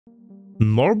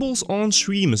Marbles on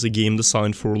Stream is a game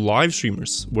designed for live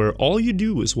streamers, where all you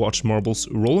do is watch marbles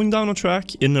rolling down a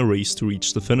track in a race to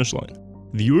reach the finish line.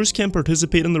 Viewers can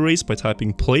participate in the race by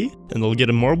typing play, and they'll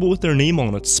get a marble with their name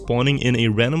on it spawning in a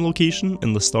random location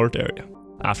in the start area.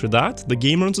 After that, the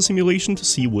game runs a simulation to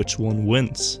see which one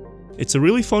wins. It's a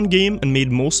really fun game and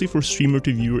made mostly for streamer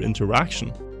to viewer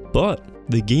interaction, but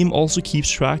the game also keeps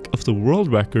track of the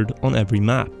world record on every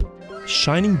map,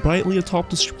 shining brightly atop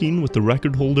the screen with the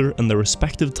record holder and their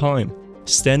respective time,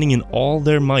 standing in all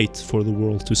their might for the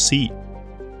world to see.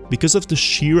 Because of the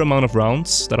sheer amount of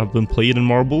rounds that have been played in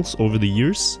marbles over the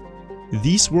years,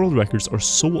 these world records are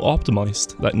so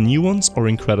optimized that new ones are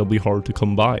incredibly hard to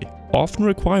come by, often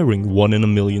requiring 1 in a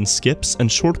million skips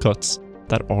and shortcuts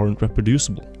that aren't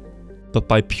reproducible. But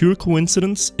by pure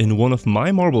coincidence, in one of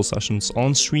my marble sessions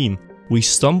on stream, we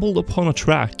stumbled upon a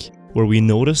track where we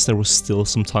noticed there was still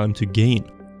some time to gain.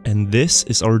 And this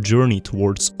is our journey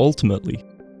towards ultimately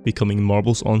becoming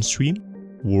Marbles on Stream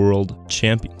World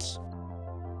Champions.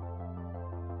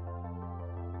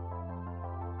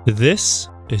 This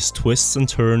is Twists and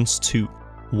Turns 2,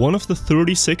 one of the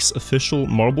 36 official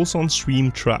Marbles on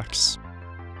Stream tracks.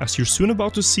 As you're soon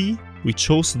about to see, we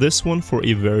chose this one for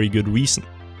a very good reason.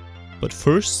 But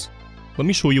first, let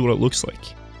me show you what it looks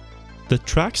like. The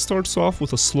track starts off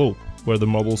with a slope, where the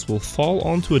marbles will fall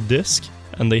onto a disc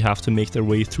and they have to make their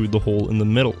way through the hole in the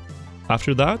middle.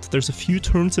 After that, there's a few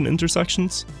turns and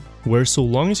intersections, where so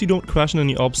long as you don't crash in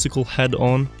any obstacle head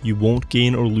on, you won't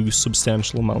gain or lose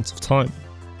substantial amounts of time.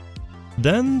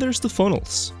 Then there's the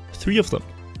funnels, 3 of them,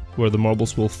 where the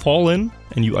marbles will fall in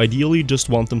and you ideally just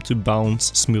want them to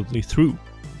bounce smoothly through.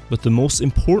 But the most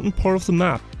important part of the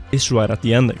map is right at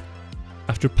the ending.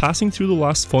 After passing through the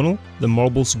last funnel, the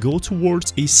marbles go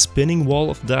towards a spinning wall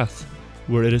of death,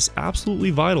 where it is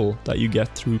absolutely vital that you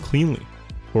get through cleanly,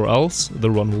 or else the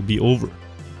run will be over.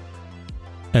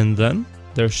 And then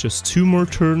there's just 2 more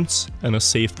turns and a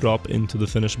safe drop into the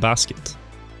finish basket.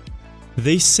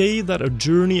 They say that a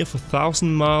journey of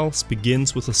 1,000 miles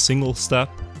begins with a single step,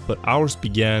 but ours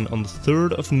began on the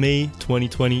 3rd of May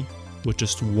 2020 with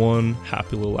just one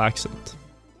happy little accident.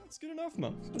 That's good enough,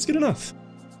 man. That's good enough.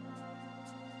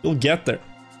 You'll get there.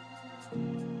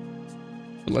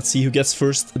 But let's see who gets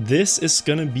first. This is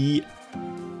gonna be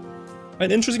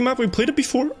an interesting map. We played it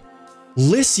before.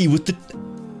 Lissy with the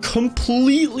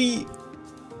completely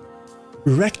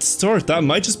wrecked start. That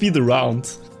might just be the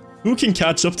round. Who can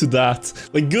catch up to that?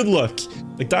 Like, good luck.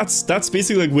 Like, that's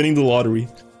basically like winning the lottery.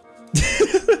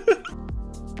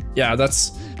 Yeah,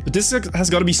 but this has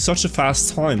got to be such a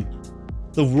fast time.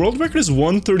 The world record is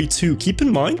 1:32. Keep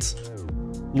in mind,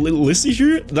 Lissy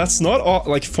here, that's not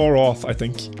like far off, I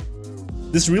think.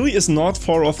 This really is not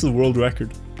far off the world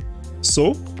record.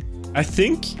 So, I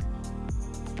think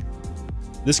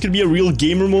this could be a real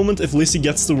gamer moment if Lissy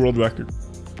gets the world record.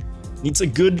 Needs a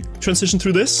good transition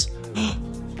through this.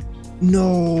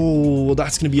 No,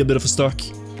 that's gonna be a bit of a stuck.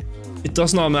 It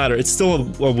does not matter. It's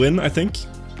still a win, I think.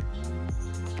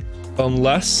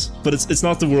 Unless, but it's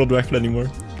not the world record anymore.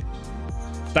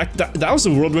 That was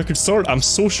a world record start, I'm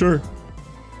so sure.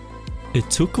 It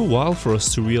took a while for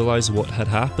us to realize what had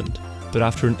happened, but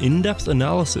after an in-depth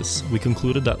analysis, we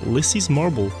concluded that Lissy's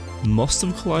marble must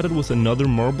have collided with another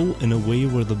marble in a way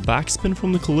where the backspin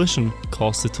from the collision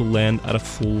caused it to land at a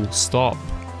full stop.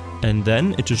 And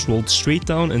then it just rolled straight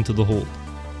down into the hole.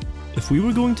 If we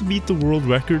were going to beat the world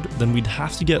record, then we'd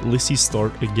have to get Lissy's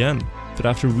start again. But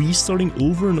after restarting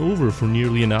over and over for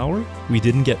nearly an hour, we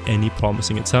didn't get any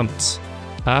promising attempts.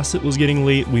 As it was getting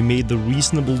late, we made the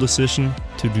reasonable decision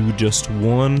to do just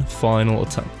one final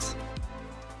attempt.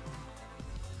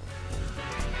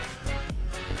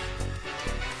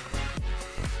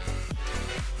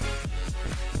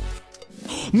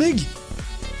 Mig!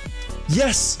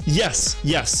 Yes, yes,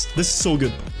 yes. This is so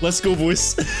good. Let's go,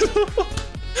 boys.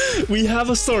 We have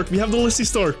a start. We have the Lissy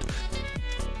start.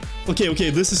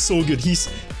 Okay, this is so good. He's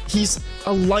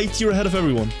a light year ahead of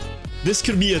everyone. This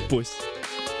could be it, boys.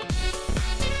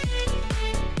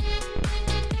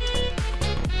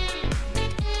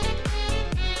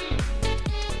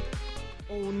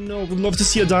 Oh no, would love to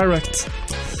see a direct.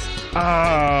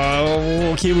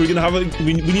 Okay, we're gonna have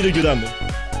we need a good ending.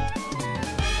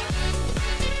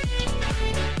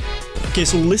 Okay,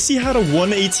 so Lissy had a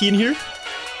 118 here.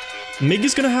 Mig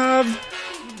is gonna have,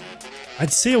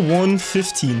 I'd say, a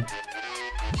 115.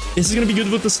 This is gonna be good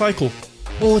with the cycle.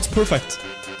 Oh, it's perfect.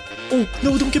 Oh,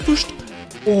 no, don't get pushed.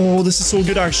 Oh, this is so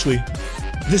good, actually.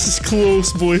 This is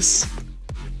close, boys.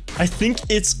 I think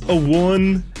it's a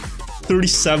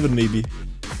 137, maybe.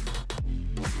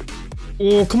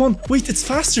 Oh, come on. Wait, it's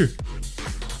faster.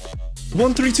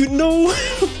 132. No.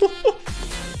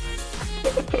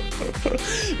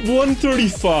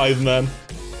 135, man.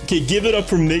 Okay, give it up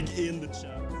for Mig in the chat.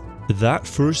 That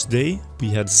first day, we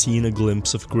had seen a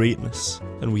glimpse of greatness,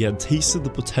 and we had tasted the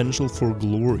potential for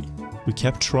glory. We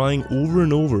kept trying over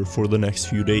and over for the next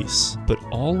few days, but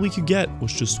all we could get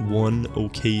was just one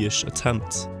okay-ish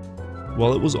attempt.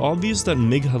 While it was obvious that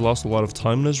Mig had lost a lot of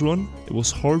time in his run, it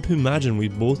was hard to imagine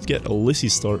we'd both get a Lissy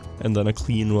start and then a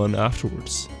clean run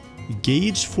afterwards.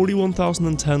 Gauge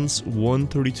 41,010's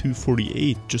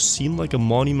 132.48 just seemed like a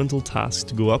monumental task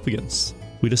to go up against.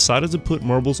 We decided to put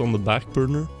marbles on the back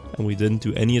burner, and we didn't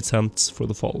do any attempts for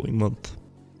the following month.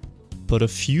 But a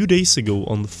few days ago,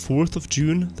 on the 4th of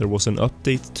June, there was an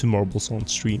update to Marbles on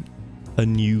Stream. A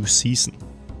new season.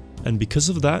 And because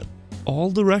of that, all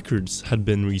the records had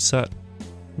been reset.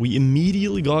 We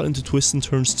immediately got into Twists and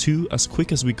Turns 2 as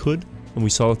quick as we could, and we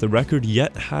saw that the record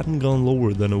yet hadn't gone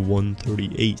lower than a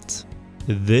 138.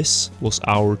 This was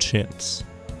our chance.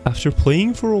 After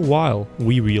playing for a while,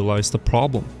 we realized the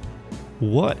problem.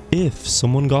 What if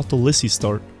someone got the Lissy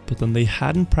start, but then they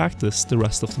hadn't practiced the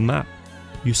rest of the map?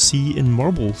 You see, in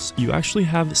marbles, you actually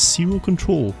have zero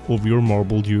control over your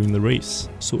marble during the race,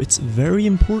 so it's very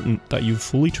important that you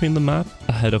fully train the map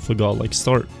ahead of a godlike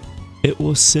start. It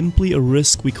was simply a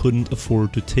risk we couldn't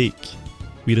afford to take.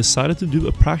 We decided to do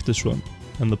a practice run,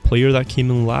 and the player that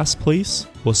came in last place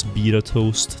was Beta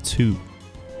Toast 2.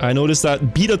 I noticed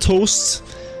that Beta Toast,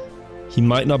 he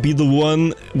might not be the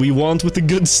one we want with a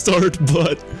good start,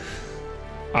 but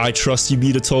I trust you,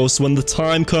 Beta Toast. When the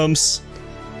time comes,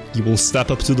 you will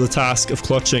step up to the task of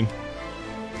clutching.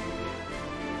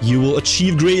 You will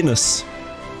achieve greatness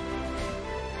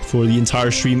for the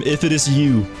entire stream if it is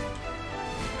you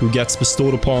who gets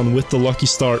bestowed upon with the lucky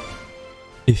start.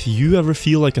 If you ever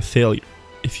feel like a failure,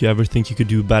 if you ever think you could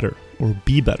do better or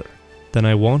be better, then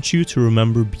I want you to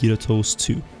remember Beta Toast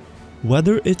 2.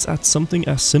 Whether it's at something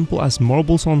as simple as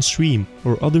marbles on stream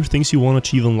or other things you want to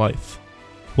achieve in life.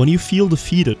 When you feel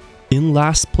defeated, in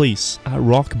last place, at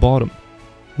rock bottom,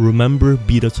 remember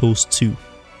Beta Toast 2.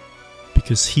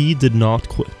 Because he did not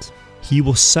quit. He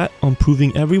was set on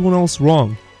proving everyone else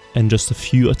wrong, and just a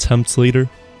few attempts later,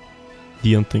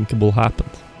 the unthinkable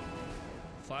happened.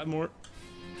 5 more,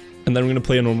 and then we're gonna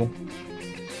play a normal.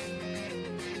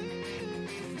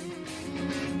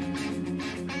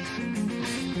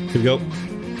 Here we go.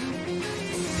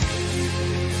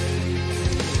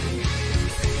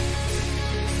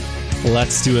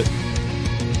 Let's do it.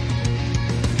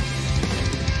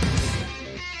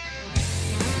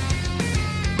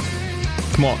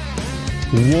 Come on.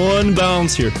 One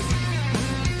bounce here.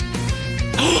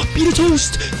 Beta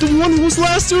Toast! The one who was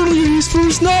last earlier, he's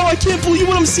first now! I can't believe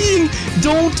what I'm seeing!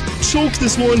 Don't choke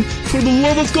this one! For the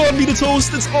love of God, Beta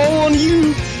Toast, it's all on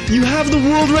you! You have the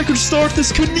world record start,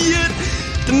 this could be it!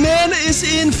 The man is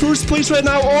in first place right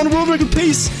now on world record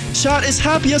pace! Chat is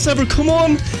happy as ever, come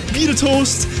on! Beta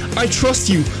Toast, I trust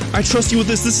you. I trust you with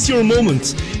this. This is your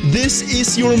moment. This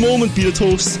is your moment, Beta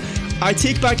Toast. I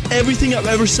take back everything I've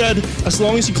ever said as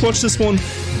long as you clutch this one.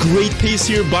 Great pace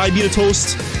here by Beta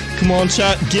Toast. Come on,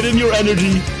 chat. Give him your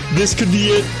energy. This could be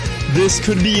it. This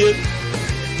could be it.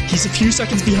 He's a few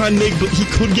seconds behind Mig, but he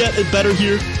could get it better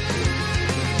here.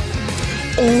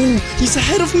 Oh, he's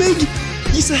ahead of Mig.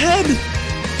 He's ahead.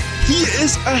 He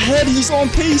is ahead. He's on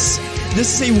pace.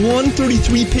 This is a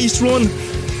 133 pace run.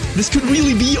 This could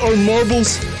really be our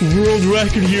marbles world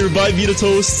record here by Beta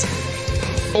Toast.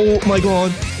 Oh my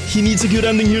god. He needs a good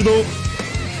ending here though.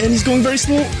 And he's going very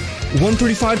slow.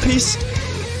 135 pace.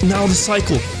 Now the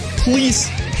cycle. Please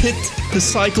hit the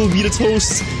cycle, Beta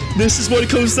Toast. This is what it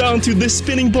comes down to. This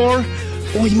spinning bar.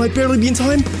 Oh, he might barely be in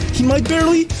time. He might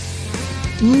barely.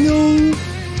 No.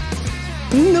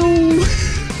 No.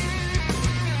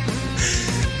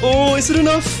 Oh, is it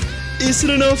enough? Is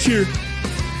it enough here?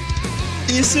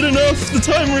 Is it enough? The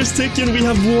timer is ticking. We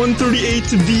have 138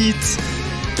 to beat.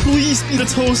 Please, Beta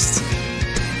Toast.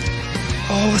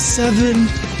 Oh, 7,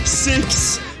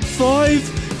 6, 5,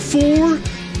 4,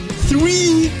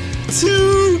 3,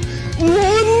 2,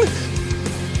 1.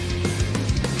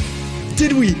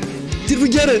 Did we? Did we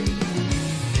get it?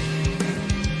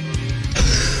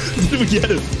 Did we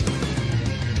get it?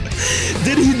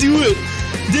 Did he do it?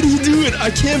 Did he do it? I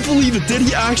can't believe it. Did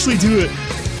he actually do it?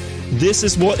 This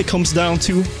is what it comes down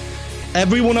to.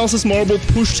 Everyone else's marble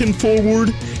pushed him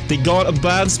forward. They got a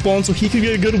bad spawn so he could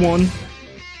get a good one.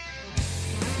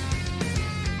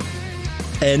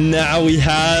 And now we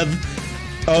have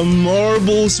a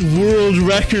marbles world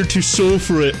record to show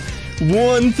for it.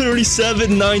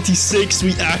 137.96.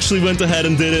 We actually went ahead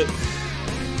and did it.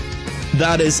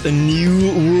 That is a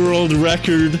new world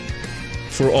record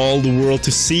for all the world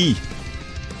to see.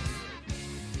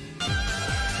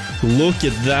 Look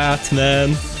at that,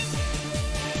 man.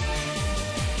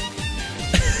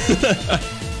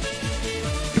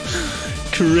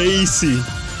 Crazy.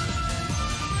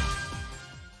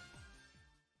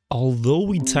 Although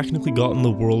we'd technically gotten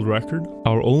the world record,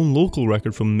 our own local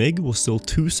record from MiG was still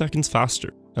 2 seconds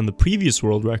faster, and the previous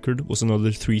world record was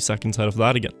another 3 seconds out of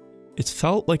that again. It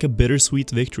felt like a bittersweet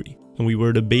victory, and we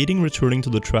were debating returning to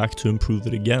the track to improve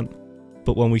it again.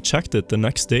 But when we checked it the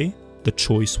next day, the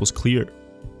choice was clear.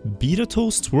 Beta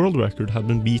Toast's world record had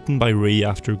been beaten by Ray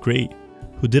After Grey,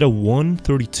 who did a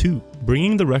 1:32,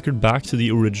 bringing the record back to the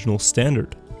original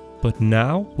standard. But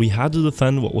now we had to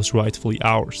defend what was rightfully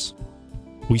ours.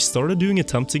 We started doing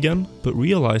attempts again, but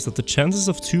realized that the chances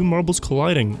of 2 marbles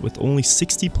colliding with only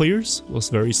 60 players was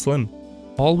very slim.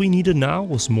 All we needed now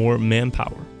was more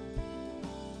manpower.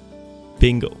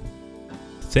 Bingo.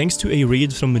 Thanks to a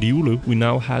raid from Riulu, we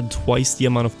now had twice the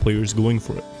amount of players going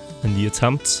for it, and the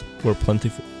attempts were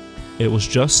plentiful. It was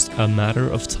just a matter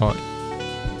of time.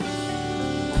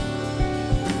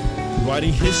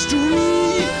 Writing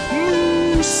history!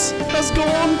 Moose has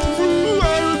gone through,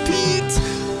 I repeat!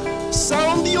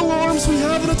 Sound the alarms, we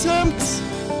have an attempt!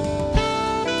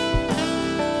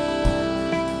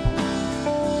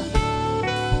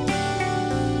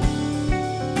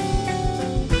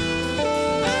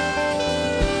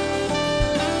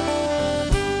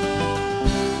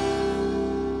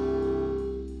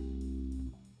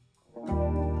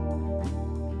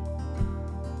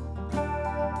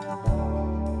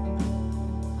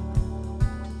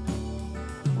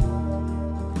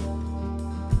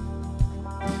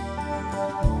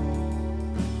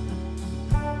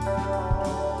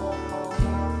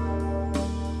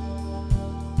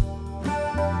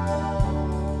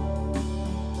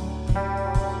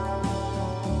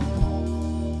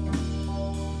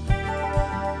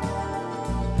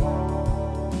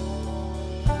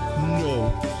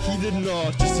 Did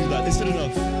not just do that. Is it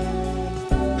enough?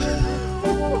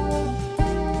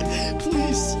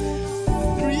 Please.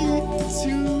 3,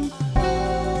 2,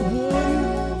 1.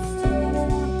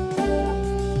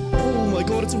 Oh my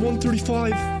god, it's a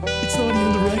 1:35. It's not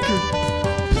even the record.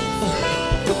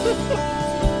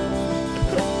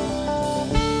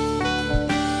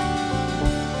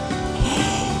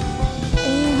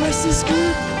 Oh, rest is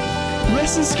good.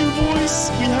 Rest is good, boys.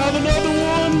 We have another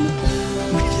one.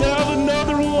 We have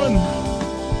another one!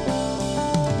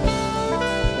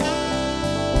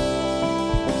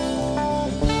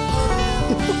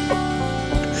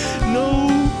 No!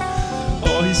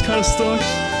 Oh, he's kind of stuck.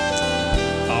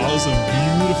 Oh, that was a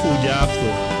beautiful gap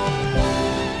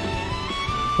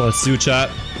though. Let's do chat.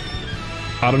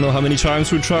 I don't know how many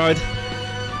times we've tried,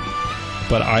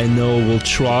 but I know we'll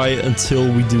try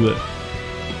until we do it.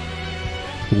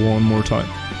 One more time.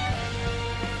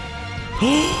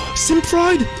 Sim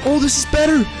Pride! Oh, this is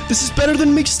better! This is better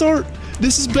than Mixed Start!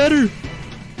 This is better!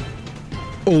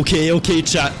 Okay,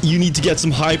 chat. You need to get some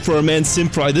hype for our man Sim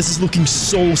Pride. This is looking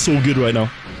so good right now.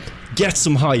 Get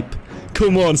some hype.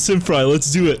 Come on, Sim Pride, let's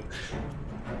do it.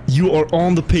 You are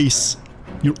on the pace.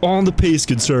 You're on the pace,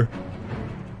 good sir.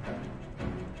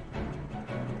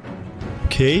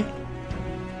 Okay.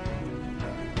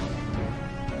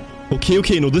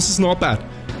 Okay, no, this is not bad.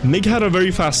 Mig had a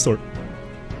very fast start.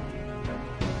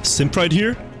 Simp right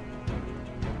here.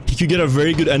 He could get a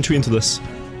very good entry into this.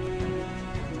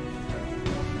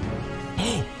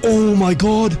 Oh my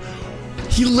god!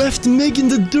 He left Mig in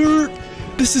the dirt!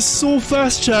 This is so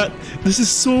fast, chat! This is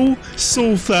so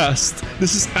fast!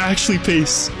 This is actually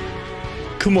pace.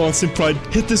 Come on, Simp Pride,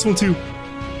 hit this one too.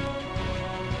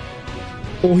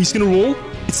 Oh, he's gonna roll?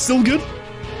 It's still good?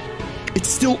 It's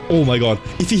still... Oh my god.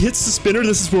 If he hits the spinner,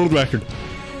 this is world record.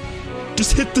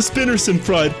 Just hit the spinner, Simp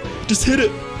Pride. Just hit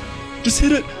it. Just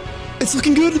hit it. It's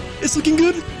looking good. It's looking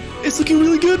good. It's looking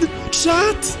really good.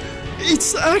 Chat!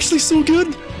 It's actually so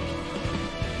good.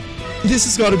 This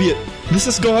has gotta be it. This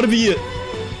has gotta be it.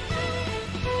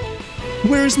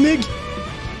 Where's Mig?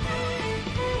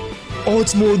 Oh,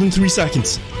 it's more than 3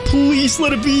 seconds. Please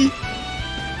let it be.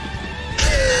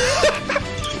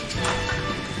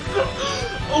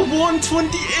 A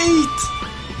 128.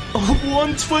 A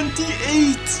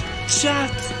 128.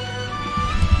 Chat.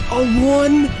 A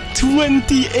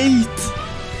 128.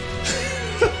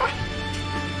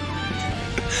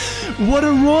 What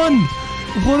a run.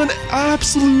 What an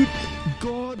absolute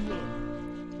god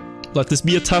run. Let this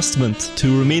be a testament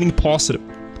to remaining positive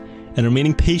and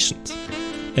remaining patient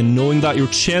and knowing that your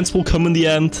chance will come in the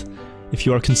end if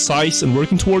you are concise and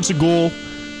working towards a goal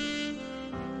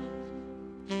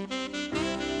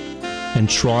and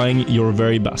trying your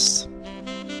very best.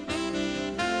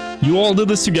 You all did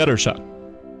this together, chat.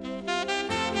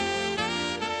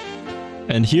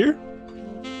 And here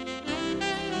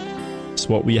is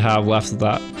what we have left of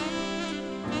that.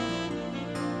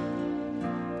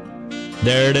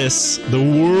 There it is, the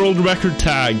world record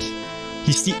tag.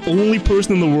 He's the only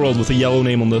person in the world with a yellow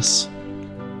name on this.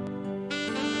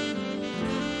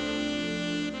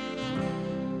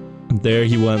 And there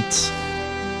he went.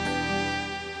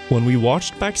 When we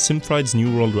watched back Simfried's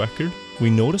new world record, we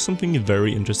noticed something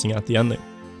very interesting at the ending.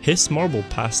 His marble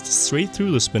passed straight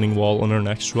through the spinning wall on our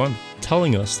next run,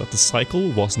 telling us that the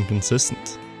cycle wasn't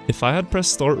consistent. If I had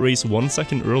pressed start race 1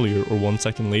 second earlier or 1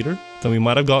 second later, then we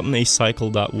might have gotten a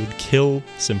cycle that would kill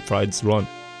Simfried's run.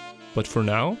 But for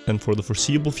now, and for the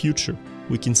foreseeable future,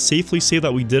 we can safely say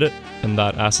that we did it, and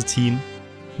that as a team,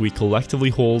 we collectively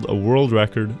hold a world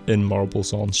record in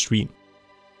marbles on stream.